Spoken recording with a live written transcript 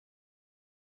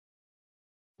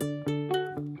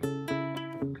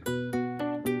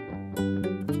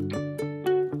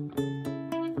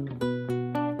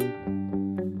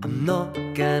Not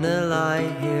gonna lie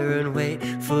here and wait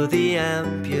for the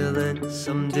ambulance.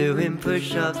 I'm doing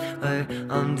push-ups, oh,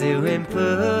 I'm doing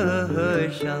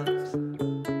push-ups.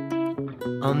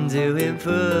 I'm doing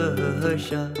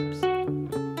push-ups.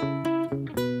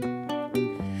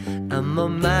 And my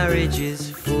marriage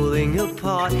is falling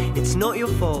apart. It's not your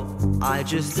fault, I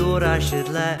just thought I should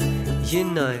let you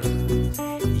know.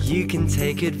 You can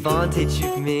take advantage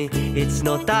of me, it's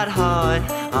not that hard.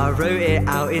 I wrote it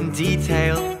out in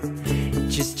detail,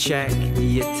 just check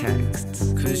your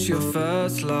texts. Cause your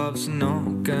first love's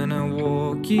not gonna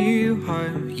walk you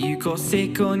home. You got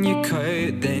sick on your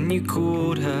coat, then you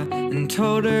called her and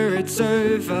told her it's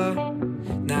over.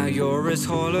 Now you're as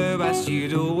hollow as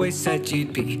you'd always said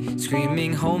you'd be,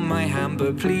 screaming hold my hand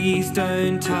but please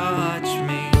don't touch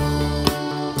me.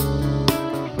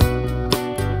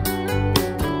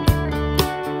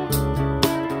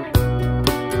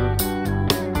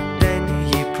 Then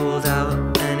you pulled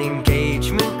out an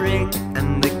engagement ring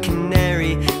and the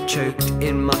canary choked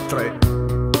in my throat.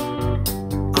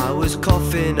 I was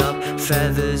coughing up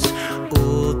feathers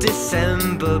all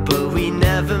December, but we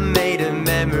never made a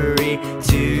memory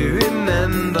to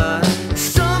remember.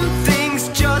 Some things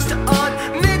just aren't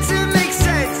meant to make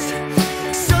sense.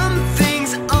 Some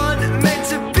things aren't meant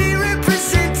to be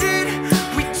represented.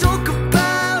 We talk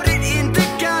about it in the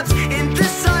gaps, in the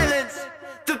silence,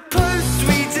 the posts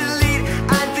we delete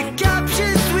and the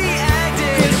captions we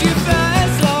edit. Cause your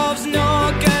first love's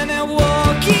not gonna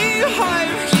walk you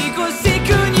home. You got sick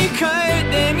on your coat,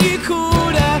 then you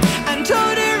called her and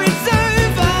told her it's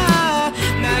over.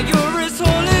 Now you're as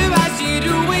hollow as you'd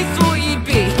always thought you'd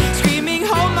be, screaming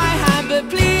hold my hand but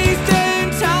please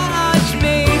don't touch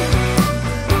me.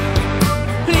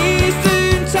 Please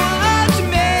don't touch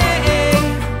me.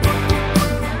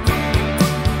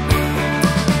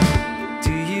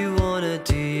 Do you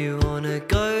wanna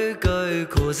go, go,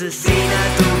 cause a scene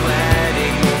at the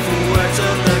wedding, awful words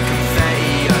on the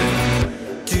confetti, oh.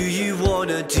 Do you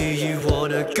wanna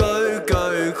go,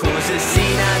 go, cause a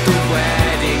scene at the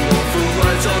wedding, awful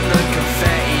words on the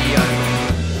confetti, oh.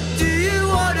 Do you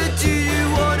wanna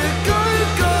go,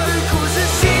 go, cause a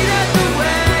scene at the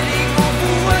wedding,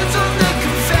 awful words on the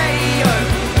confetti, oh.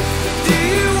 Do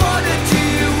you wanna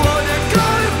go,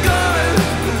 go?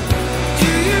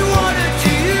 Do you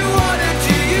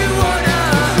wanna?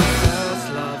 First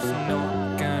love's not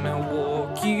gonna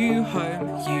walk you home.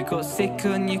 You got sick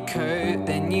on your coat,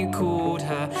 then you called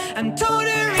her and told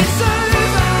her it's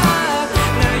over.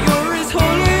 Now you're as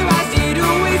hollow as you'd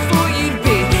always thought you'd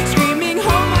be, screaming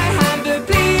hold my hand but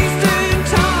please don't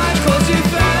touch. Cause your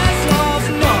first love's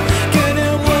not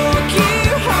gonna walk you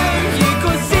home. You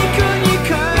got sick on your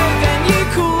coat, then you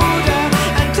called her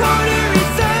and told her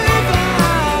it's over.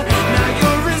 Now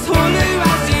you're as hollow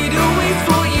as you'd always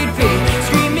thought you'd be,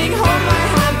 screaming hold my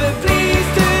hand but please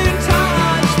don't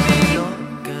touch me. Not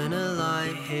gonna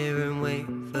lie here and wait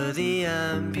for the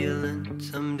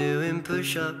ambulance. I'm doing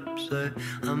push-ups, so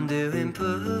I'm doing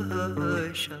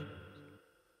push-ups.